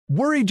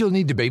Worried you'll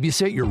need to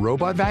babysit your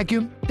robot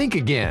vacuum? Think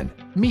again.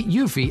 Meet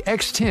Eufy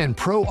X10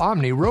 Pro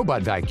Omni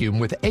Robot Vacuum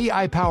with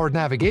AI-powered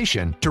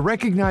navigation to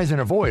recognize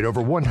and avoid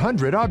over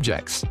 100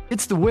 objects.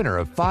 It's the winner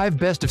of 5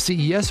 Best of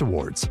CES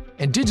awards.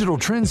 And Digital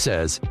Trends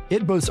says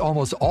it boasts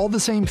almost all the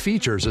same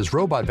features as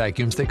robot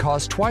vacuums that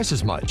cost twice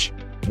as much.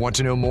 Want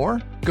to know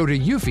more? Go to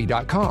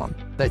eufy.com.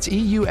 That's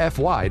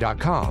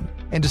EUFY.com.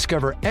 And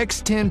discover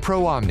X10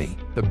 Pro Omni,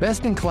 the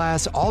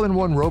best-in-class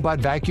all-in-one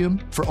robot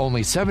vacuum for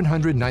only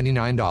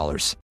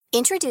 $799.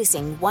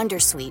 Introducing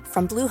Wondersuite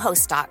from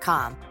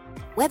Bluehost.com.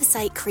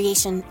 Website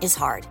creation is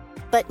hard,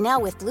 but now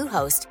with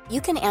Bluehost, you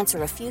can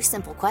answer a few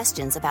simple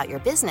questions about your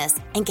business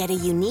and get a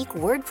unique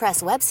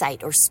WordPress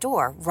website or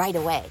store right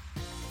away.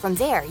 From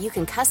there, you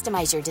can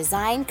customize your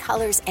design,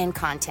 colors, and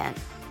content.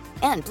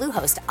 And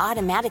Bluehost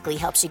automatically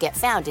helps you get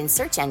found in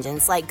search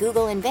engines like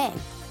Google and Bing.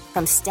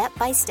 From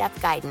step-by-step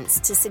guidance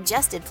to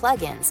suggested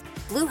plugins,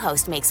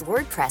 Bluehost makes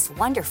WordPress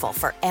wonderful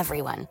for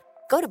everyone.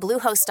 Go to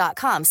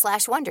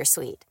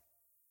bluehost.com/wondersuite.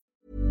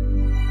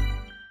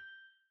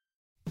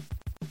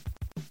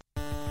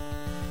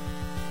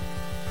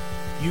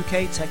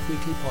 UK Tech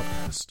Weekly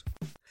Podcast.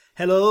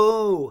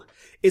 Hello!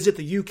 Is it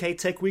the UK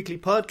Tech Weekly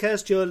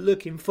Podcast you're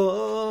looking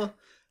for?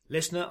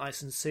 Listener, I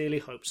sincerely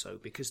hope so,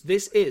 because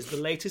this is the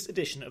latest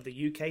edition of the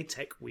UK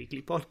Tech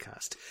Weekly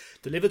Podcast,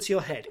 delivered to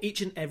your head each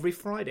and every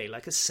Friday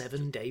like a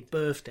 7-day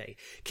birthday,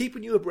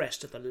 keeping you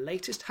abreast of the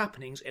latest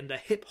happenings in the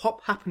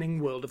hip-hop happening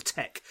world of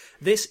tech.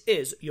 This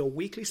is your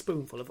weekly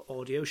spoonful of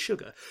audio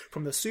sugar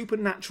from the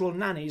supernatural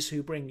nannies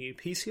who bring you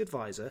PC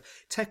Advisor,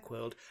 Tech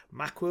World,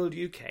 Macworld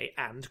UK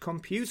and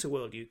Computer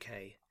World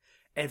UK.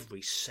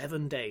 Every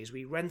 7 days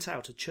we rent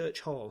out a church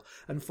hall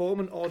and form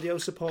an audio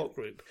support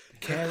group,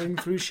 caring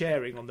through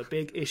sharing on the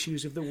big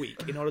issues of the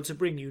week in order to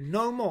bring you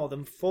no more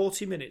than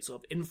 40 minutes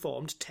of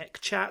informed tech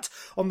chat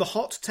on the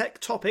hot tech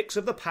topics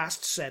of the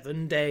past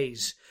 7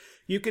 days.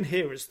 You can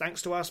hear us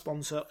thanks to our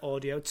sponsor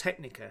Audio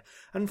Technica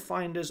and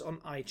find us on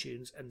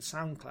iTunes and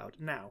SoundCloud.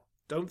 Now,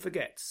 don't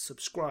forget to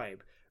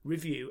subscribe,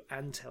 review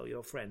and tell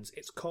your friends.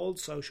 It's called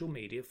social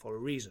media for a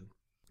reason.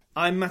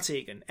 I'm Matt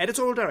Egan,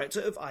 Editorial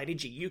Director of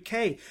IDG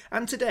UK,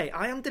 and today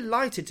I am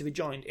delighted to be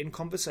joined in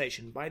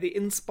conversation by the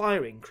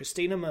inspiring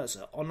Christina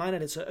Mercer, online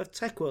editor of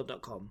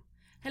TechWorld.com.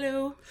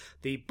 Hello.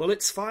 The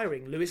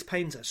bullets-firing Lewis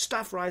Painter,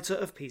 staff writer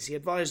of PC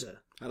Advisor.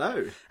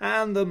 Hello.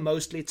 And the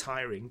mostly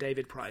tiring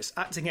David Price,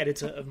 acting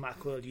editor of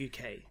Macworld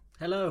UK.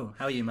 Hello.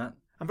 How are you, Matt?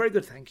 I'm very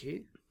good, thank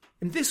you.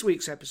 In this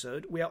week's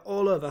episode, we are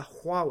all over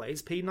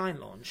Huawei's P9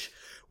 launch.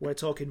 We're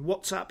talking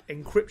WhatsApp,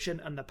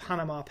 encryption and the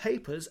Panama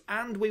Papers,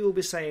 and we will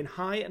be saying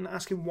hi and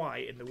asking why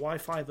in the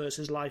Wi-Fi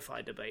versus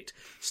Li-Fi debate.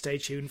 Stay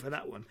tuned for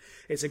that one.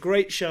 It's a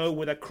great show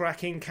with a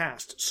cracking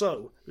cast,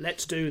 so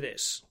let's do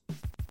this.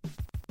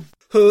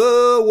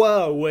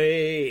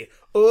 Huawei,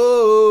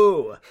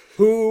 oh,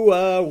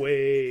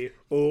 Huawei,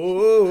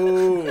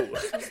 oh.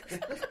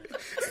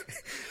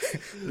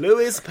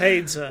 Lewis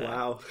Painter.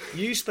 Wow.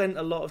 You spent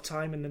a lot of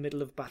time in the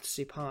middle of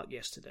Battersea Park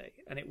yesterday,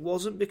 and it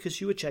wasn't because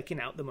you were checking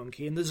out the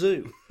monkey in the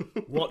zoo.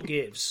 What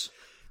gives?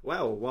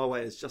 Well,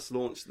 Huawei has just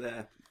launched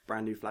their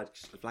brand new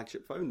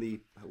flagship phone,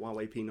 the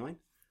Huawei P9.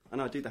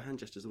 And I do the hand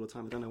gestures all the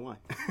time, I don't know why.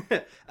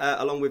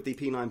 Along with the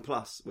P9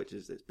 Plus, which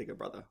is its bigger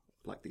brother,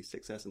 like the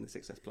 6S and the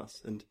 6S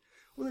Plus, and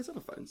all those other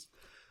phones.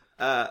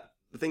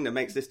 The thing that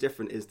makes this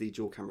different is the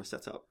dual camera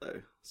setup,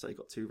 though. So you've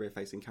got 2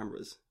 rear-facing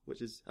cameras,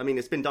 which is, I mean,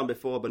 it's been done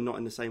before, but not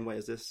in the same way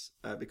as this,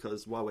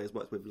 because Huawei has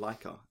worked with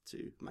Leica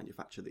to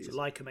manufacture these. So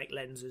Leica make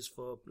lenses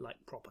for, like,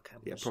 proper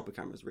cameras. Yeah, proper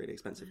cameras, really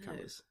expensive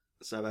cameras.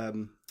 So,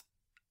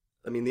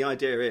 I mean, the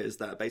idea is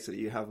that basically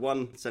you have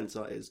one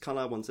sensor is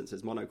colour, one sensor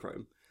is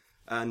monochrome.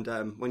 And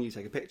when you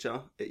take a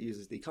picture, it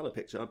uses the colour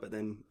picture, but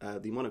then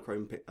the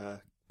monochrome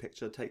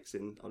picture takes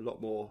in a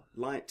lot more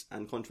light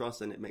and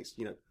contrast, and it makes,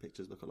 you know,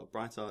 pictures look a lot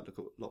brighter, look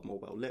a lot more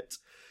well lit.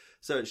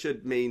 So it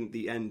should mean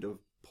the end of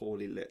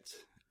poorly lit,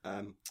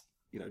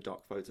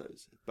 dark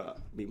photos. But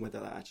I mean, whether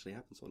that actually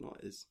happens or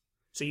not is.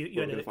 So you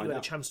had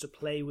a chance to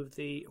play with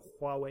the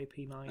Huawei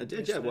P9. I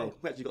did, yeah. Well,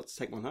 we actually got to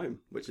take one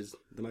home, which is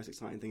the most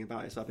exciting thing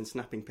about it. So I've been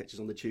snapping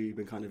pictures on the tube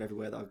and kind of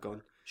everywhere that I've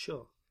gone.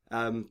 Sure.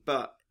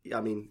 But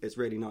I mean, it's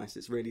really nice.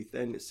 It's really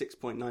thin. It's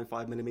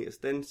 6.95 millimeters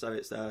thin, so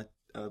it's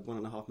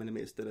 1.5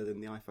 millimeters thinner than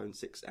the iPhone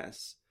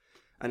 6S,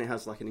 and it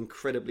has like an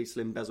incredibly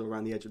slim bezel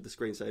around the edge of the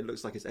screen, so it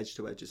looks like it's edge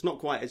to edge. It's not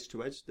quite edge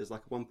to edge. There's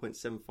like a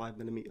 1.75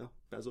 millimeter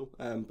bezel,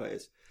 but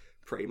it's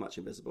pretty much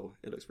invisible.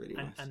 It looks really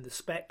nice. And the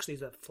specs,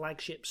 these are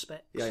flagship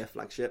specs. Yeah,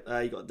 flagship.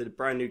 You got the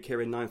brand new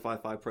Kirin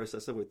 955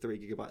 processor with 3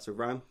 gigabytes of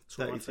RAM,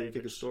 32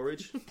 gig of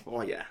storage.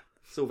 Oh yeah,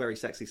 it's all very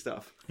sexy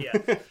stuff.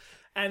 Yeah.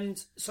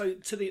 And so,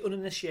 to the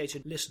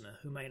uninitiated listener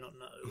who may not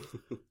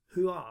know,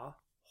 who are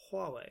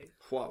Huawei?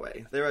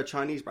 Huawei. They're a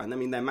Chinese brand. I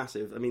mean, they're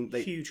massive. I mean,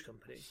 huge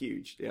company.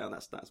 Huge. Yeah,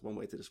 that's one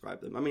way to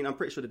describe them. I mean, I'm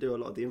pretty sure they do a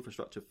lot of the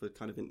infrastructure for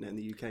kind of internet in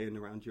the UK and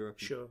around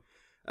Europe. Sure.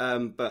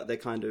 But they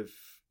kind of,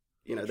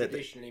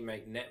 traditionally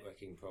make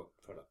networking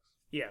products.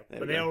 Yeah,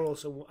 but they are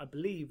also, I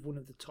believe,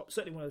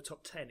 certainly one of the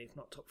top 10, if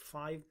not top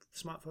 5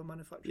 smartphone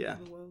manufacturers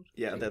in the world.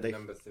 Yeah, they're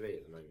number 3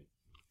 at the moment.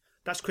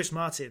 That's Chris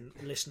Martin,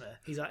 listener.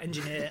 He's our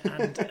engineer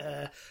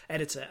and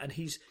editor, and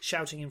he's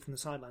shouting in from the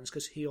sidelines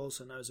because he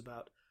also knows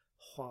about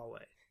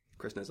Huawei.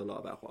 Chris knows a lot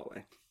about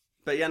Huawei.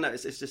 But yeah, no,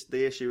 it's just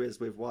the issue is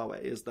with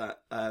Huawei is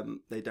that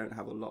they don't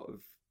have a lot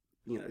of,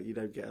 you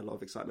don't get a lot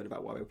of excitement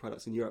about Huawei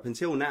products in Europe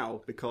until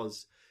now,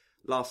 because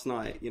last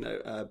night,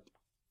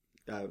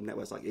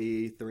 networks like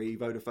E3,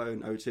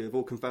 Vodafone, O2 have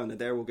all confirmed that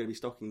they're all going to be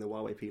stocking the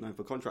Huawei P9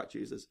 for contract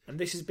users. And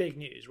this is big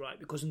news, right?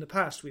 Because in the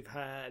past we've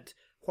had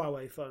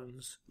Huawei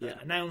phones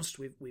announced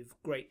with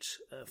great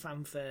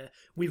fanfare.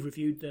 We've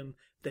reviewed them.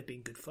 They've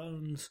been good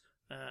phones.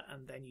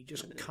 And then you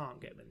just can't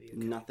get them in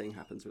the UK. Nothing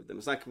happens with them.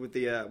 It's like with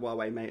the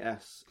Huawei Mate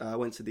S. I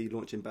went to the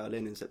launch in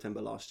Berlin in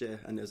September last year,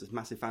 and there was this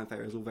massive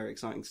fanfare. It was all very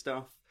exciting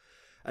stuff.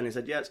 And they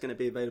said, it's going to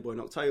be available in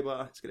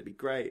October. It's going to be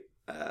great.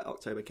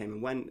 October came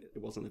and went.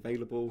 It wasn't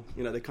available.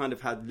 They kind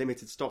of had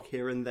limited stock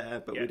here and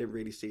there, but we didn't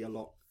really see a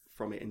lot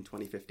from it in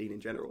 2015 in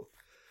general.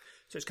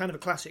 So it's kind of a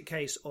classic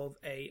case of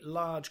a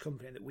large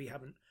company that we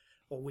haven't,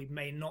 or we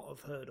may not have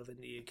heard of in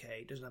the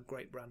UK. It doesn't have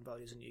great brand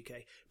values in the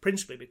UK,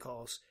 principally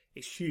because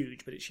it's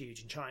huge, but it's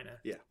huge in China.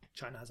 Yeah.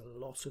 China has a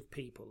lot of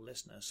people,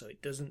 listeners, so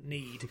it doesn't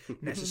need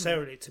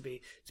necessarily to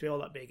be all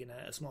that big in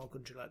a small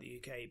country like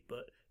the UK,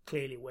 but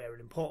clearly we're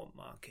an important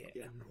market,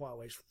 and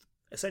Huawei's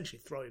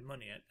essentially throwing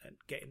money at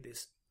getting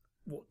this,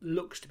 what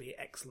looks to be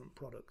excellent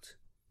product.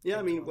 Yeah,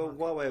 I mean,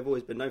 Huawei have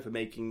always been known for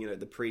making,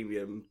 the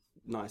premium,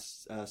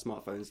 nice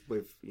smartphones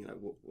with,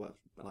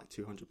 like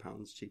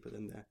 £200 cheaper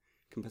than their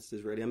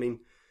competitors, really. I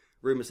mean,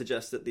 rumours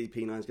suggest that the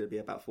P9 is going to be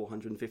about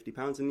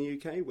 £450 in the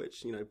UK,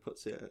 which,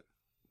 puts it at,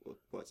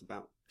 it's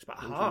about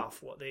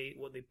half what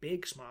the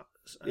big smart.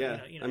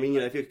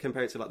 If you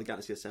compare it to like the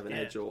Galaxy S7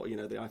 Edge or the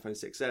iPhone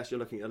 6s, you're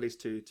looking at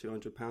least £200,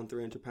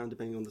 £300,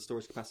 depending on the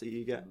storage capacity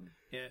you get.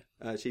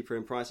 Cheaper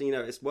in price.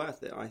 It's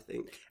worth it, I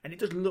think. And it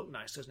does look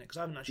nice, doesn't it? Because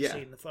I haven't actually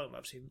seen the phone.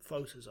 I've seen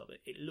photos of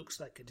it. It looks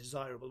like a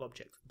desirable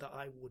object that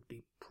I would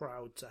be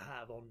proud to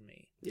have on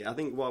me. Yeah, I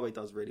think Huawei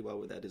does really well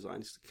with their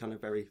design. It's kind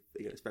of very,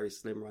 it's very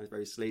slim, right? It's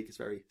very sleek. It's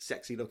very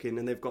sexy looking,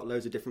 and they've got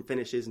loads of different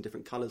finishes and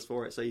different colours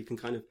for it, so you can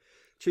kind of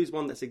choose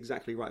one that's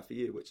exactly right for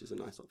you, which is a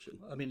nice option.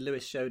 I mean,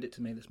 Lewis showed it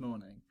to me this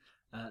morning.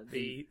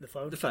 The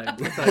phone? The phone.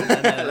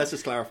 And, let's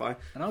just clarify.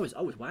 And I was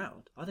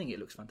wowed. I think it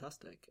looks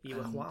fantastic. You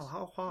were wow,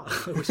 how hard?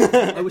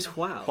 I was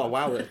wowed. Oh,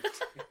 wow.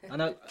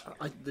 And I,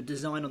 the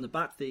design on the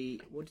back,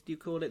 what did you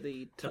call it?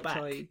 The Touch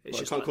ID?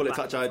 I can't call it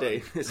Touch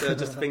ID. It's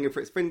just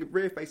a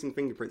rear-facing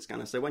fingerprint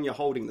scanner. So when you're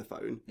holding the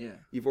phone,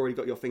 you've already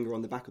got your finger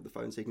on the back of the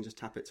phone, so you can just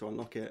tap it to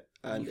unlock it.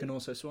 And you can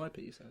also swipe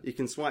it, you said? You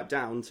can swipe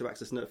down to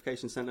access the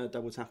notification center,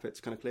 double tap it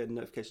to kind of clear the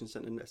notification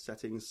center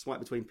settings, swipe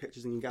between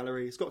pictures in your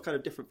gallery. It's got kind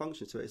of different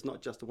functions to it. It's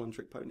not just a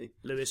one-trick pony.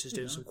 Lewis is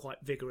doing some quite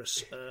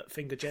vigorous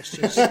finger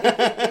gestures.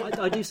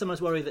 I do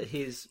sometimes worry that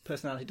his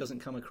personality doesn't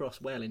come across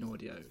well in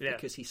audio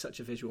because he's such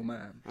a visual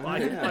man.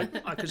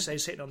 I could say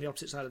sitting on the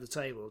opposite side of the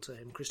table to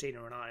him,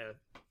 Christina and I are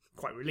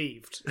quite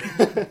relieved.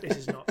 This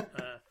is not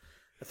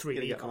a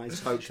 3D. Get eyes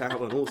poked out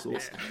and all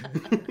sorts.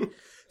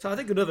 So I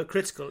think another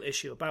critical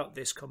issue about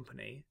this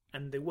company,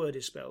 and the word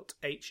is spelt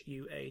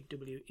Huawei,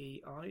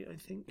 I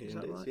think, is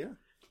that right? Yeah.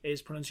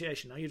 Is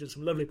pronunciation. Now, you've done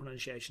some lovely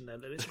pronunciation there,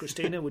 Lewis.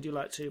 Christina, would you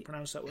like to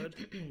pronounce that word?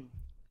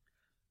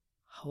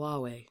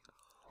 Huawei.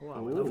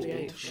 Huawei. Lovely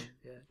H.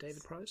 Yeah,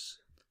 David Price?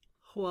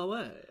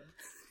 Huawei.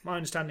 My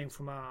understanding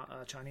from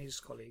our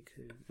Chinese colleague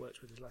who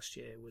worked with us last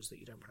year was that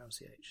you don't pronounce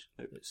the H.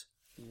 Nope. It's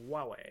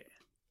Huawei.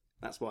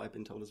 That's what I've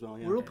been told as well,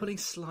 yeah. We're all putting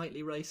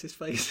slightly racist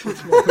faces.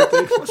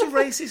 What's a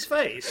racist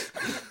face?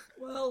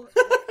 Well,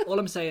 all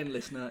I'm saying,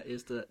 listener,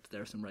 is that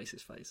there are some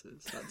racist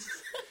faces.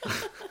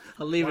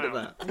 I'll leave it at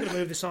that. I'm going to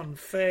move this on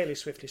fairly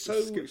swiftly.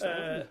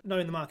 So,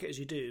 knowing the market as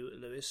you do,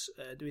 Lewis,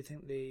 do we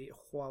think the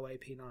Huawei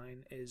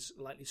P9 is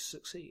likely to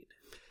succeed?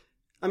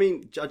 I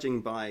mean, judging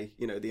by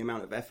the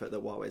amount of effort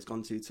that Huawei's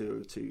gone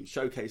to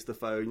showcase the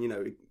phone,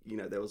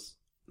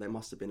 there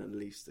must have been at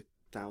least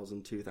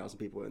 1,000, 2,000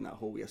 people in that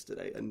hall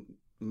yesterday, and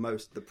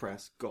most of the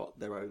press got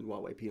their own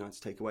Huawei P9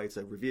 to take away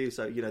to review.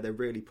 So they're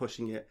really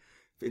pushing it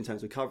in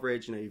terms of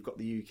coverage. You've got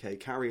the UK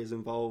carriers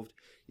involved.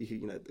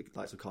 The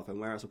likes of Carphone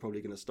Warehouse are probably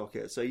going to stock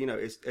it. So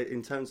it's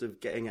in terms of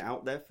getting it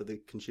out there for the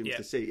consumer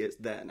to see, it's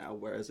there now.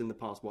 Whereas in the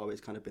past, Huawei's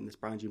kind of been this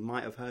brand you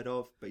might have heard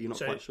of, but you're not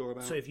quite sure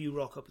about. So if you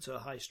rock up to a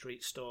high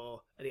street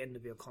store at the end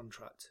of your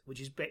contract, which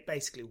is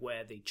basically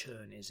where the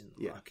churn is in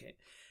the market,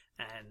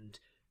 and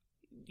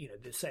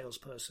the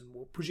salesperson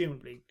will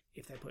presumably,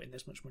 if they're putting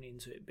this much money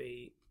into it,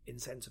 be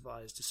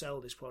incentivized to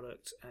sell this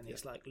product. And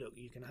it's like, look,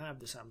 you can have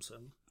the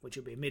Samsung, which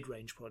will be a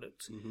mid-range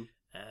product,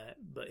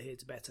 but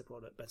here's a better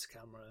product, better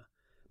camera,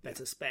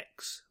 better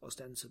specs,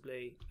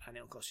 ostensibly, and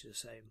it'll cost you the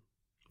same.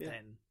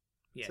 Then,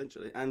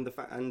 essentially. And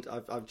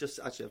I've just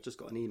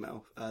got an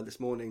email this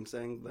morning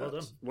saying that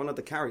well one of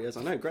the carriers,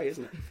 I know, great,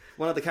 isn't it?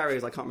 One of the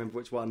carriers, I can't remember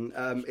which one,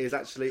 is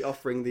actually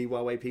offering the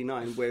Huawei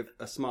P9 with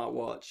a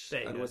smartwatch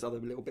and all those other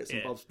little bits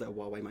and bobs that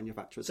Huawei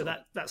manufacturers. So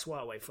that's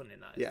Huawei funding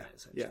that,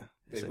 isn't it?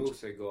 They've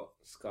also got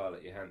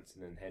Scarlett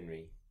Johansson and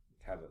Henry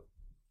Cavill.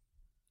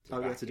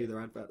 To do their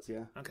adverts,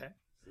 Okay.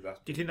 So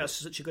do you think that's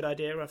such a good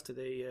idea after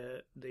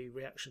the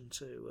reaction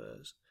to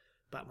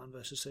Batman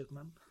versus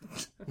Superman.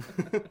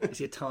 Is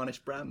he a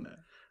tarnished brand now?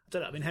 I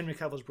don't know. I mean, Henry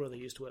Cavill's brother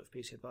used to work for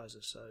PC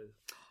Advisor, so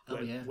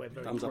we're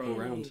very thumbs up all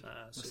round.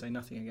 I'll say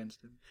nothing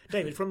against him.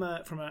 David, from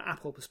an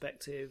Apple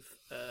perspective,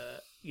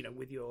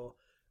 with your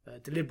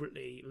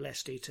deliberately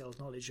less detailed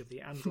knowledge of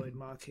the Android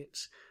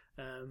markets,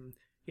 do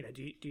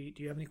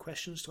you have any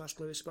questions to ask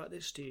Lewis about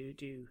this? Do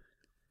you?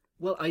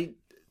 Well,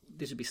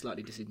 this would be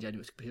slightly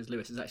disingenuous because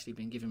Lewis has actually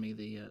been giving me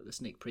the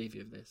sneak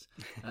preview of this,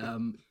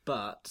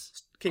 but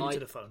Keep it to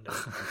the phone,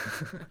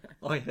 David.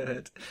 I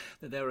heard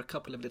that there were a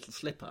couple of little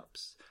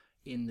slip-ups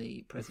in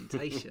the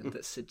presentation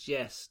that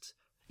suggest,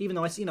 even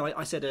though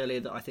I said earlier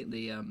that I think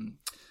the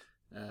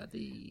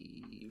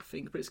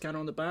fingerprint scanner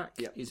on the back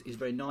is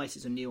very nice.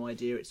 It's a new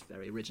idea. It's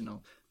very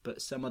original. But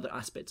some other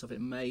aspects of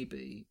it may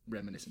be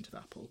reminiscent of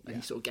Apple. And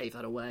he sort of gave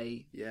that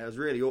away. Yeah, it was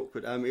really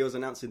awkward. It was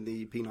announcing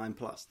the P9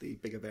 Plus, the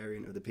bigger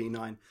variant of the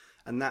P9.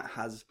 And that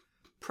has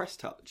Press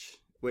Touch,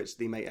 which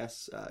the Mate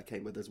S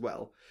came with as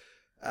well.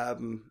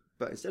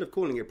 But instead of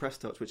calling it Press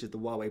Touch, which is the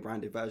Huawei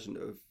branded version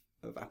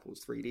of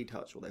Apple's 3D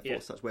Touch or their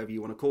Force Touch, whatever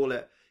you want to call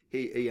it,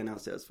 he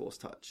announced it as Force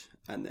Touch,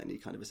 and then he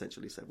kind of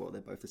essentially said, well,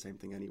 they're both the same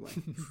thing anyway.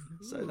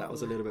 So that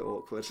was a little bit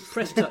awkward.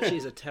 Press Touch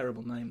is a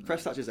terrible name, though.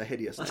 Press Touch is a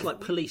hideous name. That's like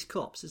police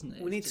cops, isn't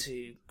it? We need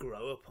to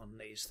grow up on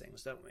these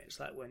things, don't we? It's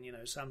like when,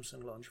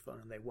 Samsung launch a phone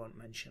and they won't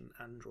mention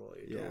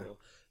Android or,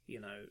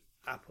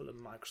 Apple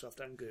and Microsoft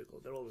and Google.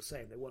 They're all the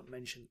same. They won't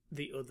mention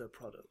the other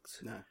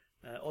product. No.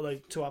 Although,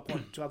 to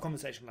our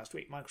conversation last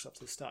week, Microsoft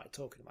has started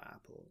talking about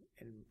Apple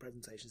in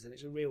presentations, and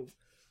it's a real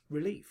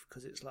relief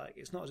because it's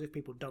not as if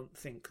people don't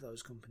think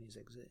those companies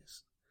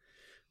exist.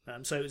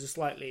 So it was a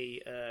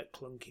slightly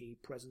clunky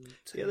presentation.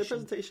 Yeah, the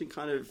presentation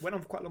kind of went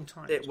on for quite a long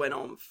time. It went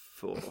on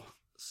for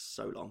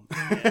so long.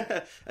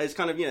 It's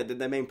kind of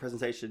their main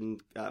presentation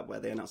where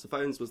they announced the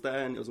phones was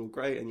there, and it was all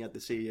great. And you had the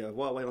CEO of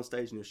Huawei on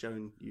stage, and he was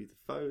showing you the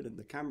phone and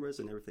the cameras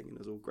and everything, and it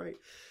was all great.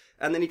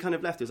 And then he kind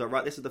of left. He was like,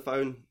 "Right, this is the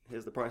phone.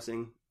 Here's the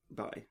pricing.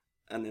 Bye."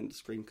 And then the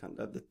screen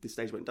the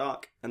stage went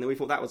dark, and then we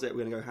thought that was it.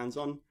 We're going to go hands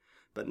on,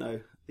 but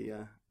no,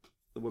 the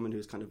woman who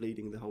was kind of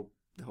leading the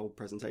whole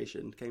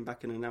presentation came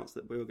back and announced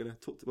that we were going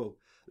to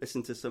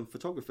listen to some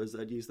photographers that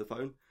had used the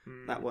phone.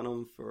 That went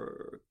on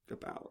for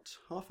about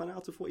half an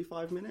hour to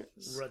 45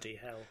 minutes. Ruddy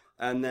hell.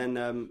 And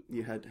then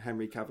you had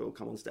Henry Cavill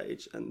come on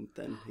stage, and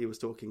then he was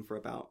talking for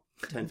about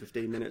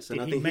 10-15 minutes. And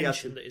Did I think he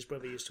mention that his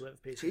brother used to work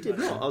for PC? He did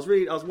not. I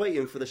was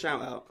waiting for the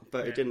shout out,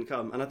 but it didn't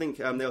come. And I think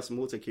there were some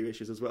auto cue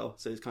issues as well.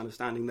 So he's kind of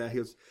standing there. He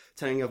was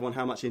telling everyone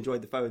how much he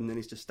enjoyed the phone, and then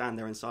he's just standing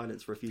there in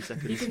silence for a few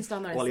seconds. You can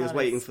stand there while he was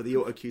waiting for the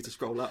auto cue to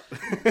scroll up.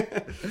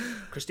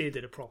 Christina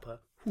did a proper.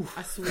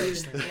 I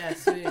swooned. Yeah,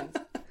 swooned.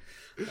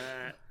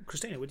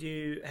 Christina, would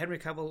you Henry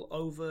Cavill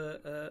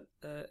over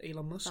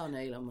Elon Musk? Oh no,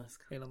 Elon Musk.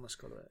 Elon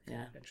Musk all right.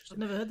 Yeah. Interesting. I've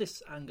never heard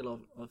this angle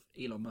of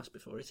Elon Musk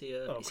before. Is he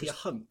a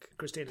hunk?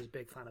 Christina's a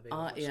big fan of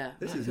Elon Musk. Yeah.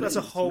 That's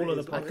a whole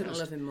other podcast. I couldn't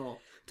love him more.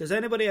 Does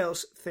anybody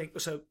else think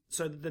so?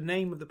 So the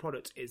name of the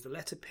product is the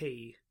letter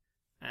P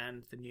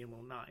and the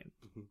numeral 9,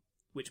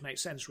 which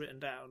makes sense written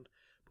down.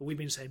 But we've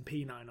been saying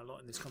P9 a lot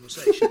in this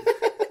conversation.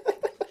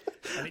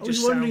 I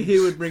was wondering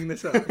who would bring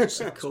this up.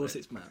 Of course,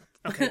 it's Matt.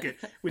 Okay, good.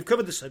 We've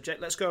covered the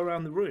subject. Let's go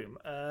around the room.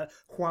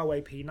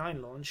 Huawei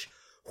P9 launch.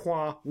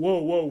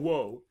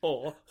 Whoa,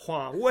 or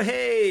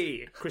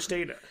Huawei.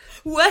 Christina.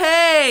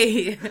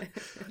 Way!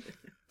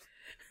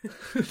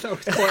 That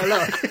was quite a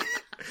lot.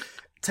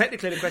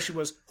 Technically, the question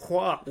was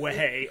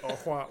Huawei or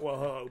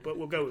Huawei, but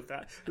we'll go with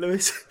that.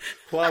 Lewis.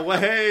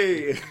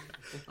 Huawei.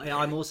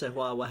 I'm also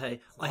Huawei.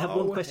 I have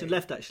one question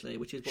left, actually,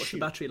 which is what's the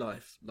battery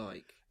life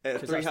like?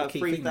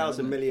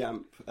 3,000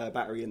 milliamp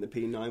battery in the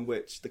P9,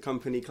 which the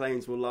company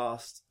claims will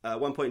last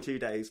 1.2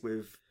 days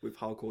with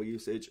hardcore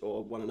usage,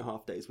 or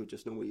 1.5 days with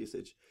just normal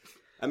usage.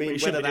 I mean,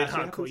 whether that's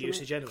hardcore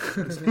usage anyway,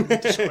 it's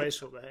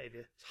disgraceful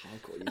behaviour. It's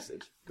hardcore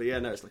usage, but yeah,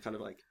 no, it's kind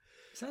of like.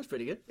 It sounds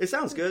pretty good. It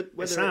sounds good,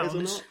 whether it is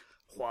or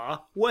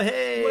not.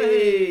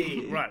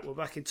 Huawei. Right, we're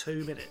back in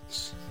 2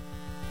 minutes.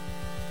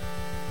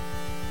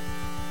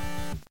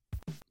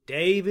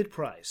 David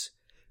Price.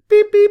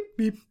 Beep beep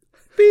beep.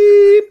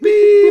 Beep,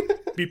 beep,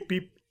 beep, beep,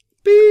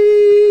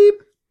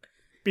 beep,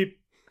 beep,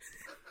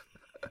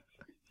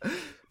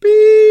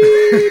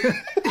 beep.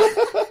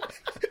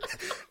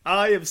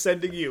 I am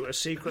sending you a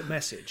secret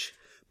message.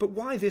 But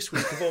why this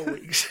week of all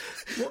weeks?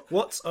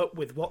 What's up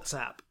with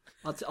WhatsApp?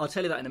 I'll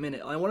tell you that in a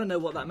minute. I want to know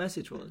what that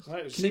message was.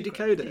 Right, Can you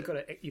decode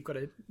it? You've got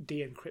to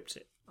de-encrypt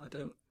it. I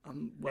don't.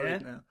 I'm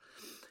worried now.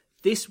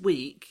 This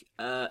week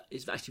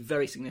is actually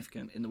very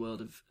significant in the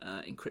world of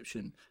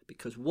encryption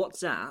because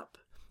WhatsApp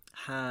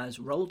has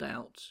rolled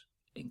out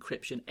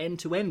encryption,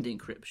 end-to-end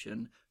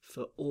encryption,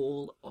 for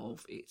all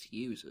of its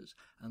users.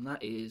 And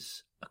that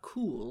is a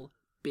cool 1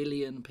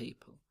 billion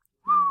people.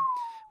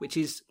 Which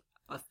is,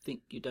 I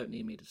think you don't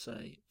need me to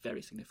say,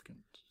 very significant.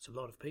 It's a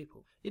lot of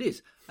people. It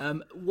is.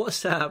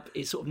 WhatsApp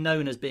is sort of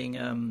known as being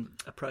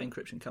a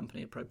pro-encryption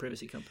company, a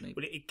pro-privacy company.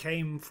 Well, it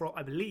came from,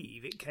 I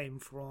believe,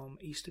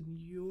 Eastern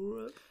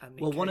Europe. And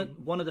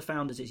one of the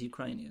founders is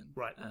Ukrainian.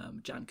 Right.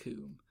 Jan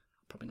Koum.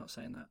 probably not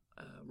saying that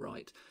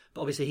right.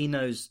 But obviously he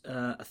knows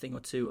a thing or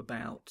two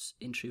about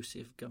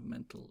intrusive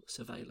governmental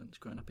surveillance,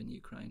 growing up in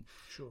Ukraine.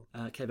 Sure.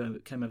 Came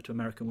over to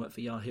America and worked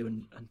for Yahoo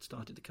and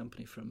started the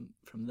company from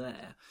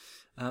there.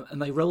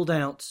 And they rolled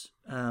out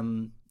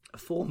a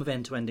form of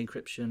end-to-end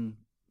encryption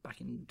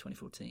back in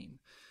 2014,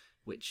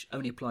 which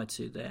only applied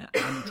to their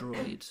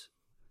Android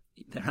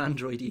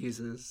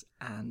users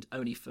and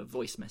only for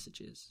voice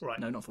messages. Right.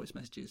 No, not voice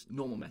messages,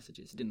 normal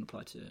messages. It didn't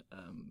apply to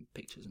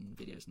pictures and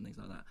videos and things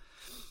like that.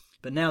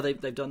 But now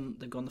they've gone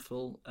the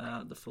full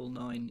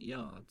 9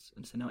 yards,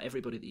 and so now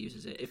everybody that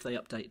uses it, if they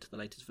update to the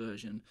latest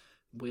version,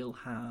 will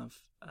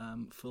have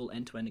full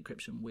end-to-end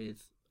encryption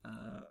with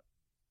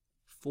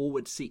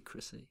forward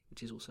secrecy,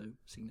 which is also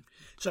significant.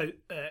 So,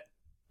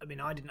 I mean,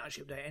 I didn't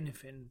actually update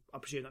anything. I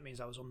presume that means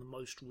I was on the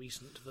most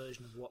recent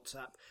version of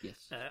WhatsApp. Yes.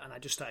 And I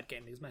just started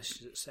getting these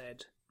messages that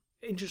said,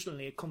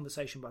 interestingly,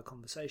 conversation by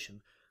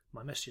conversation,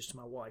 my messages to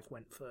my wife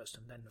went first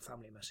and then the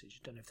family message.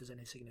 Don't know if there's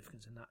any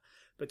significance in that.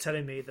 But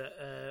telling me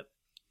that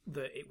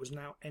that it was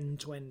now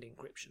end-to-end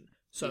encryption.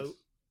 So Yes.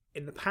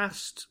 in the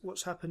past,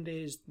 what's happened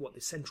is,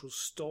 the central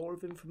store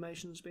of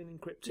information has been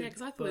encrypted? Yeah,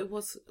 because I thought it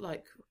was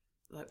like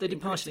They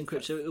did partially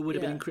encrypt, so it would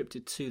have Yeah. been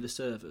encrypted to the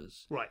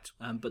servers. Right.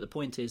 But the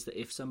point is that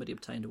if somebody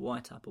obtained a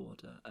WhatsApp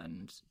order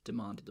and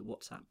demanded that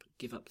WhatsApp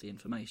give up the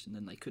information,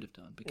 then they could have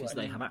done because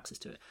they have access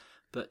to it.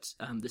 But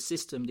the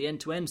system, the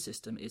end-to-end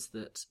system, is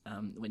that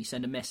when you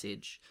send a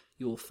message,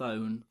 your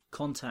phone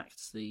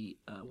contacts the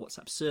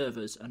WhatsApp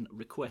servers and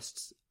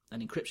requests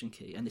an encryption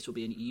key, and this will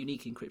be a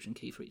unique encryption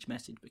key for each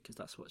message because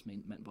that's what's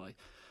meant by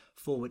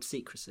forward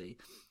secrecy.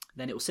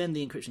 Then it will send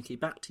the encryption key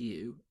back to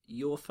you.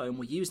 Your phone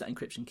will use that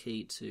encryption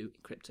key to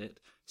encrypt it,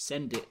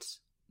 send it,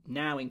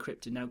 now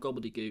encrypted, now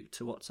gobbledygook,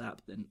 to WhatsApp,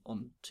 then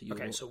on to your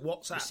Okay, so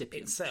WhatsApp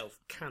recipient. itself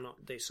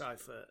cannot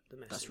decipher the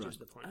message. That's right. Is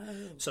the point.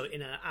 So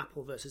in an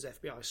Apple versus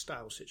FBI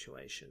style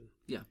situation,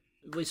 Yeah.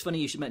 Well, it's funny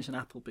you should mention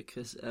Apple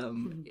because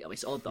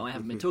it's odd that I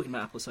haven't been talking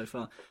about Apple so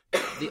far.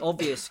 The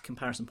obvious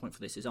comparison point for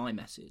this is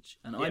iMessage.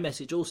 And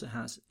iMessage also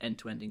has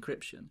end-to-end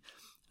encryption,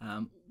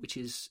 which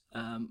is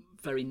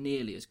very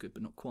nearly as good,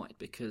 but not quite,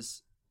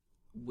 because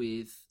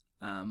with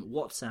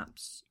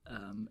WhatsApp's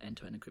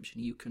end-to-end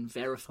encryption, you can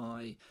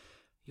verify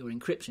your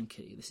encryption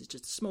key. This is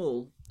just a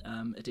small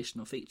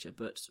additional feature,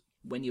 but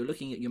when you're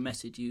looking at your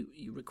message,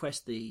 you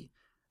request the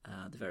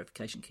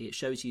verification key. It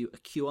shows you a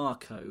QR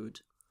code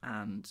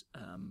and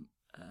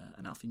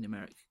an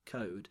alphanumeric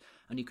code,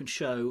 and you can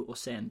show or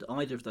send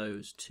either of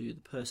those to the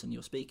person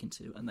you're speaking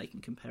to, and they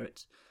can compare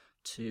it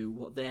to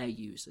what they're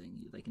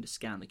using. They can just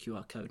scan the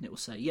QR code, and it will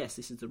say, yes,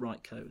 this is the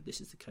right code,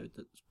 this is the code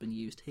that's been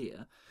used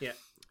here. yeah,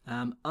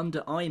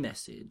 Under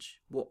iMessage,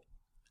 what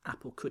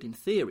Apple could in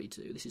theory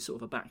do, this is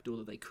sort of a backdoor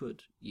that they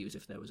could use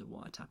if there was a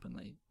wiretap and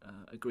they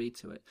agreed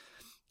to it,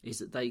 is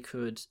that they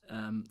could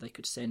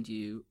send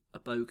you a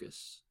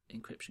bogus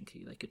encryption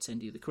key. They could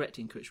send you the correct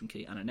encryption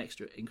key and an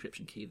extra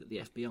encryption key that the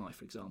FBI,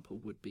 for example,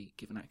 would be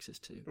given access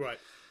to. right.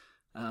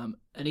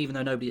 And even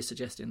though nobody is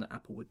suggesting that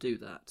Apple would do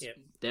that, Yep.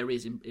 there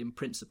is in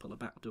principle a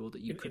backdoor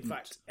that you In couldn't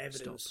fact,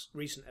 stop.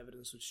 recent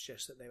evidence would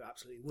suggest that they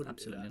absolutely wouldn't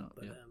Absolutely do that. not,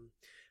 But, yeah.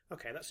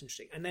 Okay, that's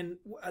interesting. And then,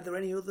 are there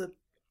any other?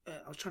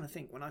 I was trying to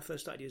think. When I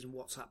first started using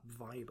WhatsApp,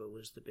 Viber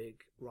was the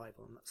big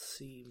rival, and that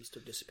seems to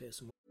have disappeared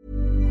somewhere.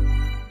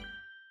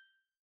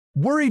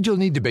 Worried you'll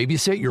need to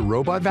babysit your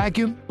robot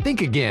vacuum?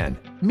 Think again.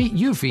 Meet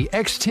Eufy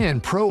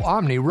X10 Pro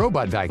Omni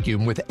Robot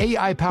Vacuum with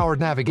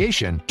AI-powered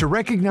navigation to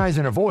recognize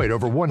and avoid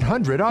over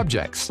 100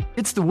 objects.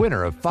 It's the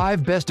winner of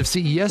 5 Best of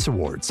CES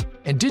awards.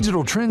 And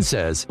Digital Trends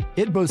says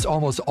it boasts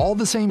almost all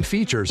the same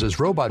features as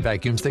robot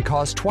vacuums that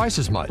cost twice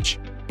as much.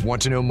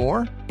 Want to know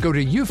more? Go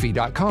to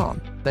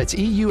eufy.com. That's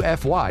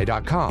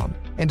EUFY.com.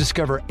 And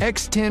discover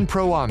X10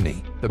 Pro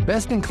Omni, the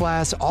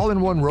best-in-class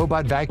all-in-one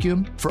robot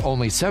vacuum for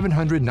only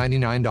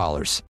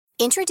 $799.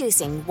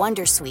 Introducing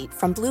Wondersuite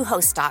from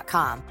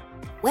Bluehost.com.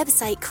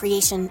 Website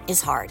creation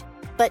is hard,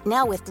 but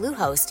now with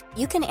Bluehost,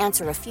 you can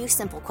answer a few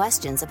simple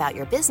questions about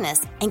your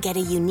business and get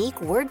a unique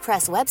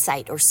WordPress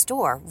website or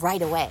store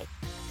right away.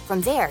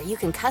 From there, you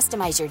can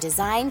customize your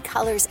design,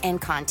 colors,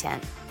 and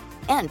content.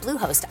 And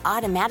Bluehost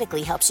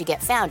automatically helps you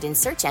get found in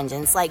search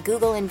engines like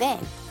Google and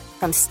Bing.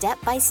 From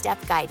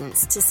step-by-step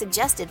guidance to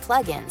suggested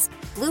plugins,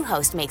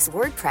 Bluehost makes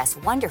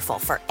WordPress wonderful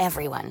for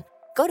everyone.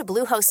 Go to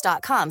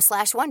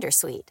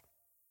bluehost.com/wondersuite.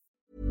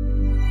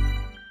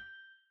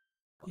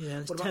 Yeah,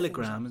 there's What about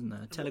Telegram, things isn't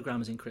there? Telegram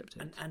is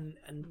encrypted. And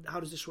how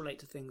does this relate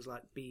to things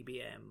like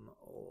BBM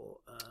or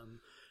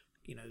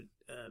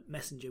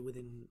Messenger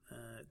within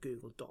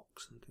Google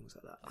Docs and things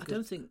like that? I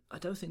don't think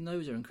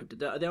those are encrypted.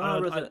 There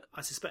are other. I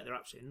suspect they're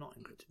absolutely not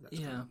encrypted. That's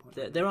the Yeah,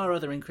 point. there are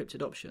other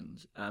encrypted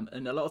options,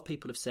 and a lot of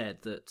people have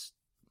said that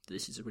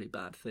this is a really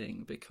bad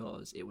thing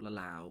because it will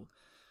allow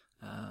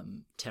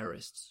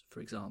terrorists,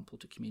 for example,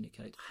 to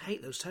communicate. I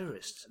hate those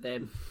terrorists.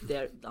 I'm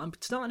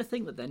starting to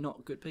think that they're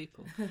not good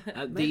people.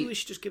 Maybe we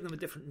should just give them a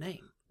different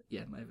name.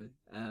 Yeah, maybe.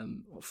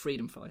 Or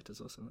freedom fighters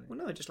or something. Well,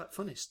 no, just like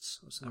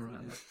funnists or All something.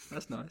 right, like that.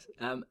 that's nice.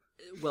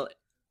 Well,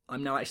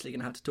 I'm now actually going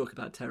to have to talk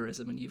about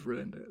terrorism, and you've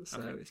ruined it.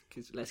 So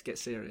let's get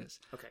serious.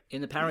 Okay.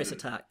 In the Paris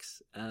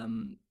attacks,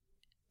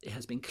 it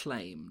has been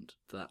claimed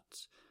that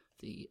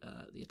the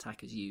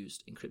attackers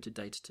used encrypted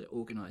data to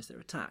organise their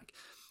attack,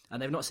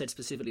 and they've not said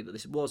specifically that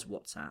this was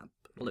WhatsApp,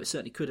 although it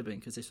certainly could have been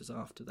because this was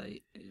after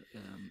they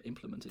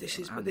implemented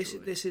it.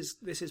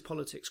 This is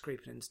politics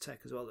creeping into tech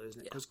as well, though,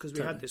 isn't it? Because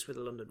we had this with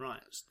the London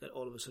riots, that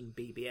all of a sudden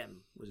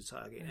BBM was a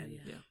target, and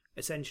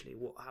essentially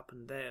what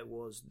happened there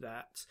was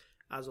that,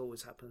 as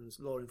always happens,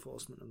 law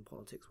enforcement and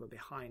politics were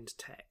behind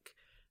tech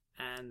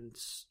and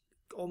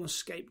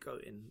almost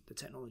scapegoating the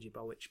technology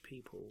by which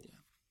people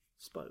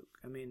spoke.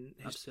 I mean,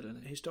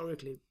 absolutely.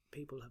 Historically,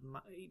 people have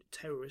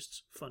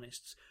terrorists,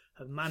 funnists,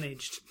 have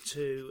managed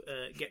to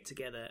get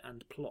together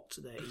and plot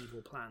their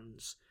evil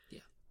plans.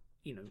 Yeah,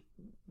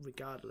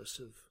 regardless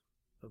of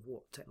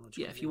what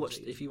technology. Yeah, if you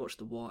watch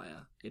The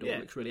Wire, it all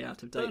looks really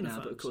out of date burner now.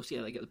 phones. But of course,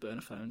 they get the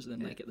burner phones, and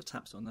then they get the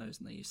taps on those,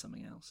 and they use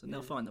something else, and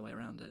they'll find their way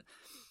around it.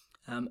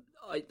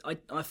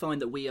 I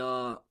find that we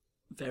are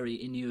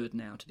very inured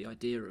now to the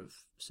idea of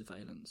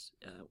surveillance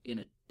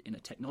in a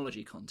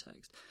technology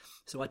context.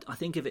 So I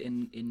think of it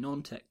in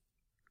non-tech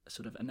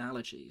sort of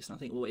analogies, and I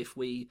think, well,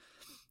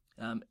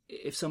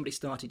 if somebody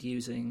started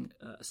using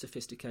a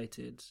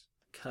sophisticated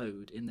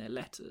code in their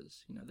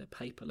letters, their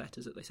paper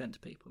letters that they sent to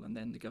people, and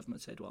then the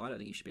government said, well, I don't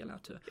think you should be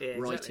allowed to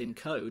write in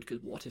code,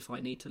 because what if I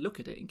need to look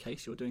at it in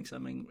case you're doing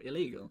something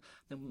illegal?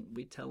 Then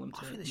we'd tell them to.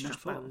 I think it's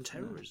just ban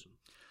terrorism.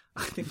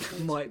 I think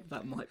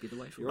that might be the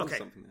way forward. Okay.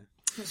 Something there.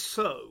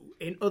 So,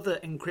 in other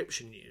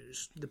encryption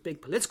news, the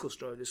big political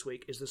story this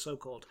week is the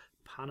so-called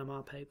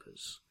Panama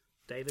Papers.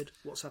 David,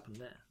 what's happened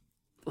there?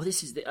 Well,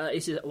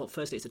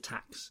 firstly, it's a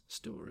tax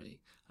story.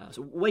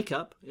 So wake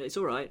up, it's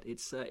all right.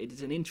 It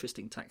is an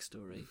interesting tax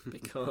story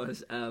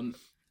because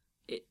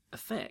it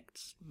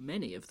affects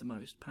many of the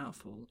most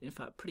powerful, in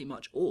fact, pretty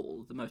much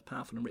all the most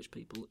powerful and rich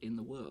people in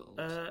the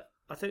world.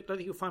 I don't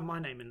think you'll find my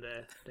name in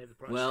there, David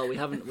Price. Well, we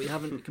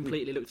haven't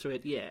completely looked through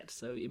it yet,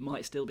 so it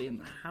might still be in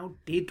there. How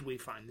did we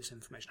find this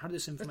information? How did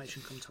this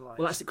information come to light?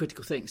 Well, that's the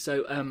critical thing.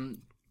 So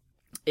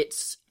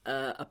it's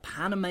a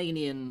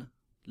Panamanian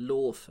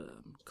law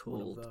firm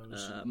called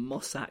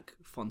Mossack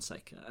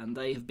Fonseca, and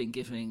they have been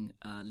giving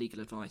legal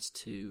advice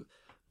to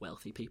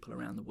wealthy people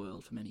around the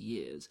world for many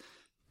years.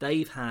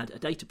 They've had a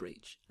data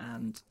breach,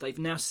 and they've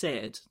now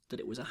said that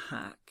it was a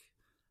hack.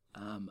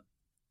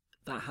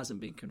 That hasn't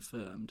been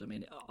confirmed. I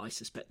mean, I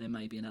suspect there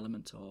may be an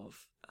element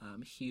of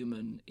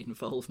human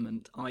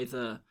involvement.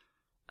 Either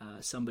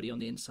somebody on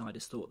the inside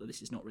has thought that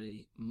this is not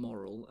really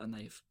moral, and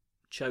they've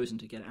chosen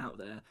to get it out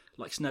there,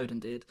 like Snowden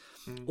did,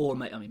 or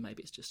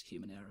maybe it's just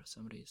human error.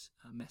 Somebody's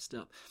messed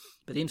up.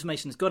 But the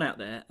information has gone out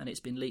there, and it's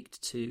been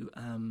leaked to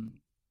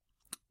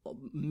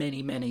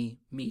many, many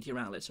media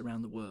outlets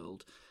around the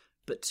world.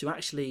 But to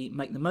actually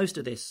make the most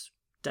of this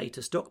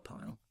data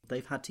stockpile,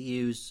 they've had to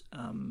use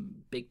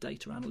big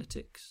data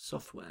analytics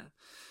software,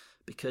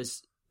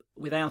 because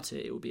without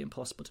it, it would be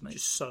impossible to make.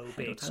 Just so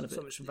big, so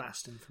much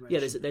vast information.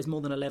 Yeah, there's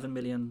more than 11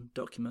 million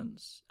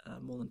documents,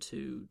 more than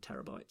 2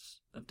 terabytes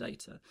of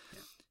data.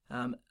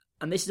 Yeah.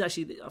 And this is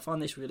actually, I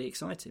find this really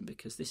exciting,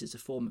 because this is a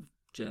form of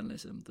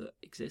journalism that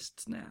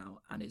exists now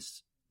and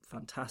is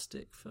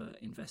fantastic for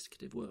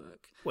investigative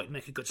work. Well, it'd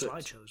make a good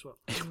slideshow as well.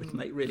 It would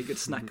make really good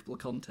snackable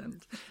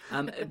content.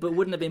 But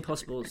wouldn't have been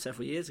possible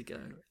several years ago,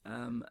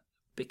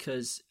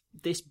 because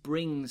this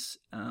brings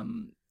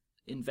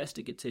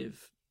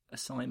investigative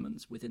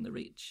assignments within the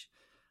reach.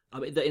 I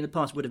mean, that in the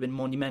past would have been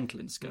monumental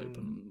in scope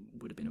and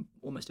would have been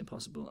almost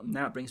impossible. And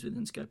now it brings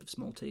within the scope of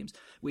small teams,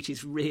 which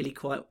is really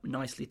quite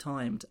nicely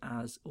timed,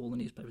 as all the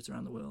newspapers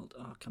around the world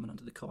are coming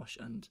under the cosh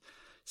and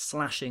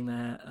slashing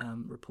their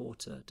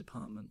reporter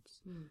departments.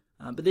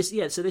 But this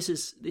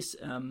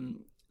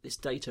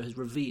data has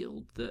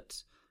revealed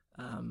that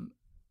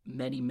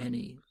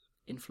many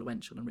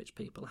influential and rich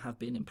people have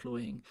been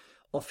employing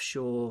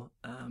offshore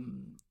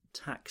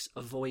tax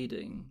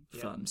avoiding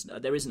funds.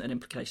 There isn't an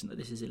implication that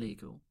this is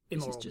illegal.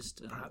 Immoral, this is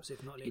just, perhaps,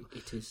 if not illegal.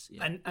 It is.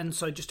 Yeah. And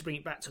so, just to bring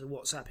it back to the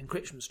WhatsApp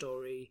encryption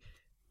story,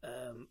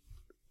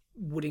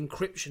 would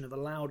encryption have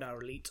allowed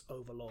our elite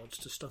overlords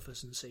to stuff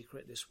us in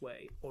secret this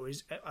way? Or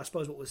is, I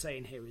suppose what we're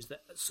saying here is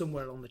that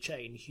somewhere along the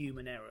chain,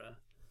 human error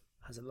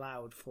has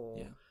allowed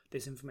for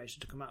this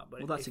information to come out.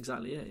 But that's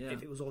exactly it, yeah.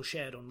 If it was all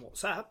shared on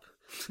WhatsApp,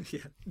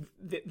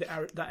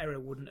 that error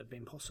wouldn't have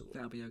been possible.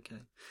 That'll be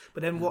okay.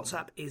 But then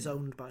WhatsApp is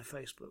owned by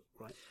Facebook,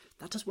 right?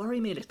 That does worry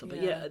me a little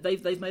bit. Yeah,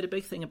 they've made a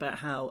big thing about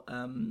how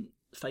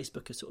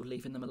Facebook is sort of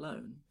leaving them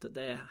alone, that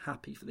they're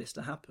happy for this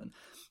to happen.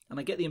 And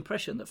I get the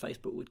impression that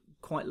Facebook would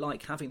quite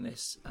like having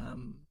this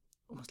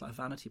almost like a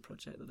vanity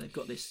project, that they've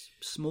got this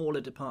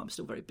smaller department,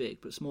 still very big,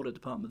 but smaller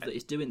department that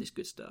is doing this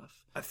good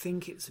stuff. I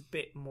think it's a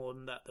bit more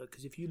than that, though,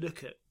 because if you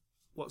look at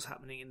what's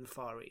happening in the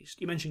Far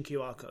East, you mentioned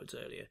QR codes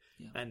earlier,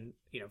 and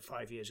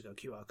 5 years ago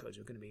QR codes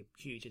were going to be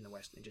huge in the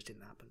West, and it just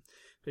didn't happen.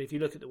 But if you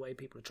look at the way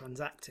people are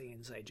transacting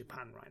in, say,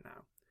 Japan right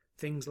now,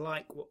 things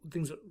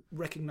that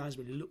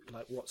recognisably look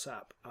like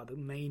WhatsApp are the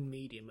main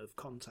medium of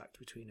contact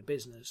between a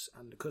business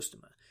and a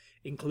customer,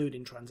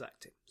 including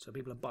transacting. So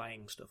people are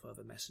buying stuff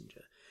over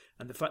Messenger,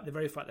 and the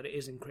very fact that it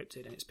is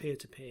encrypted and it's peer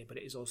to peer, but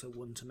it is also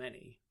one to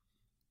many,